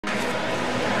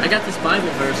I got this Bible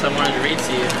verse I wanted to read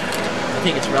to you. I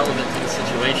think it's relevant to the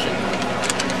situation.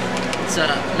 It's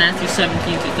Matthew 17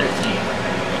 through 13.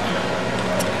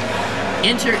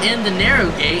 Enter in the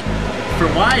narrow gate, for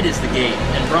wide is the gate,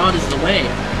 and broad is the way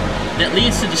that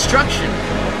leads to destruction,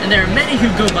 and there are many who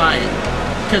go by it.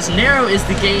 Because narrow is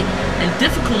the gate, and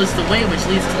difficult is the way which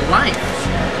leads to life,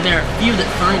 and there are few that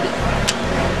find it.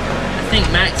 I think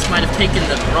Max might have taken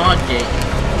the broad gate.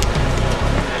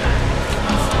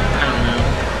 I don't know.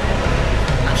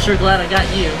 I'm sure glad I got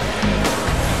you.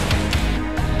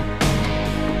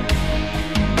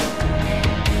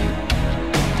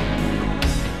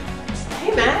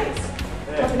 Hey Max!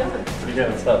 Hey. How's it going? Pretty good,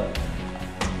 what's up?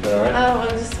 Is that alright? Oh, I'm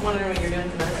just wondering what you're doing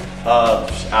tonight.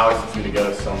 Alex is gonna go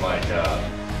to some like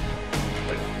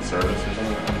service or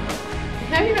something.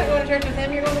 No, you're not going to church with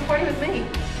him, you're going to party with me.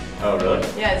 Oh, really?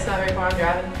 Yeah, it's not very far, I'm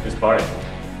driving. Who's party?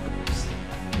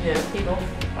 People.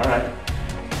 Alright.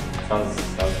 Sounds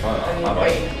fun. I mean, I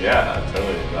like are you- it. Yeah, I'd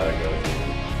totally rather go with you.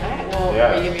 Alright, well,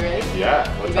 Yeah. are you going to be ready? Yeah,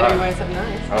 what You better be time? wearing something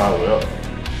nice. Oh, I will.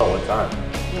 Oh, what time?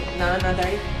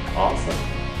 9:30? Awesome.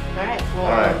 Alright, well,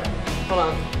 Alright. hold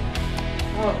on.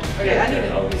 Oh, okay, Yeah, I need okay,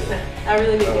 I'll to, get it. I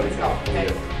really need to I'll take get this it. call, I'll okay? get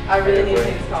it. I really Okay, need to wait.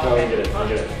 take this call, No, I'll okay? get it, I'll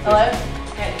get it. Hello?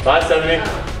 Okay. Bye, 70.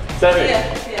 70. Yeah.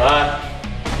 Bye.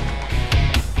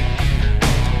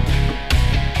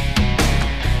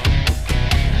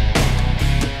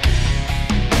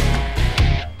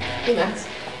 Hey Max.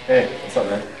 Hey, what's up,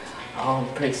 man? Oh, I'm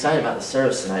pretty excited about the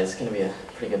service tonight. It's going to be a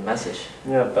pretty good message.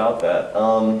 Yeah, about that.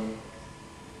 I'm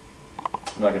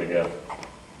not gonna go.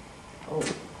 Oh,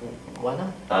 why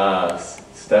not?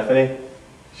 Stephanie,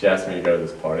 she asked me to go to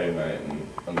this party tonight, and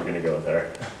I'm gonna go with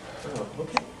her. Oh,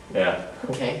 okay. Yeah.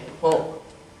 Okay, well,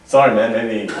 Sorry, man.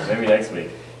 Maybe next week.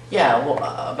 yeah, well,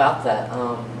 about that,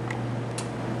 I'm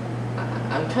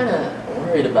kind of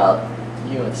worried about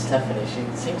you and Stephanie. She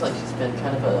seems like she's been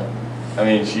kind of a... I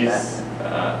mean,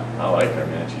 I like her,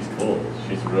 man. She's cool.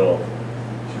 She's real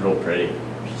pretty.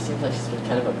 She seems like she's been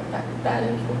kind of a bad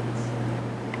influence.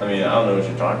 I mean, I don't know what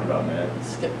you're talking about, man.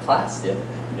 Skipped class the other day.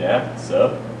 Yeah,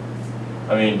 so?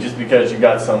 I mean, just because you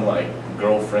got some, like,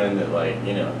 girlfriend that, like,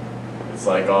 you know, it's,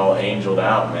 like, all angeled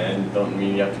out, man, don't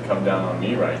mean you have to come down on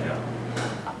me right now.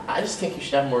 I just think you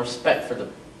should have more respect for the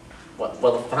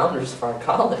founders of our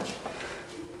college.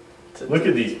 Look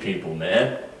at these people,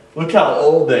 man. Look how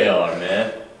old they are,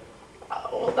 man.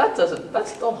 Well,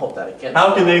 don't hold that against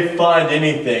How can them. they find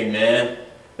anything, man?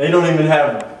 They don't even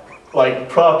have, like,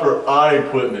 proper eye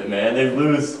equipment, man. They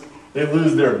lose their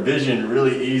vision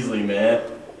really easily, man.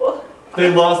 Well, If they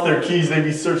lost their keys, they'd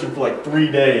be searching for like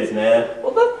 3 days, man.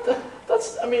 well,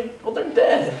 they're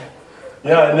dead.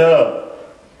 Yeah, I know.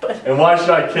 But, And why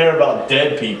should I care about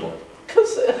dead people?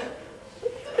 because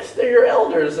they're your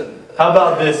elders, and... How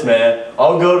about this, man?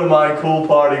 I'll go to my cool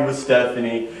party with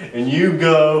Stephanie, and you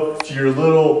go to your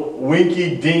little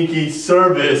winky-dinky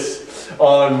service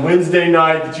on Wednesday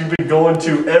night that you've been going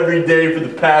to every day for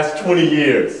the past 20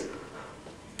 years.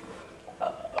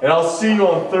 And I'll see you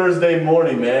on Thursday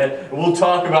morning, man, and we'll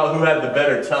talk about who had the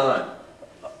better time.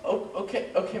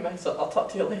 Okay, Max, I'll talk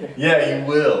to you later. Yeah, you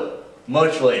will.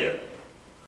 Much later.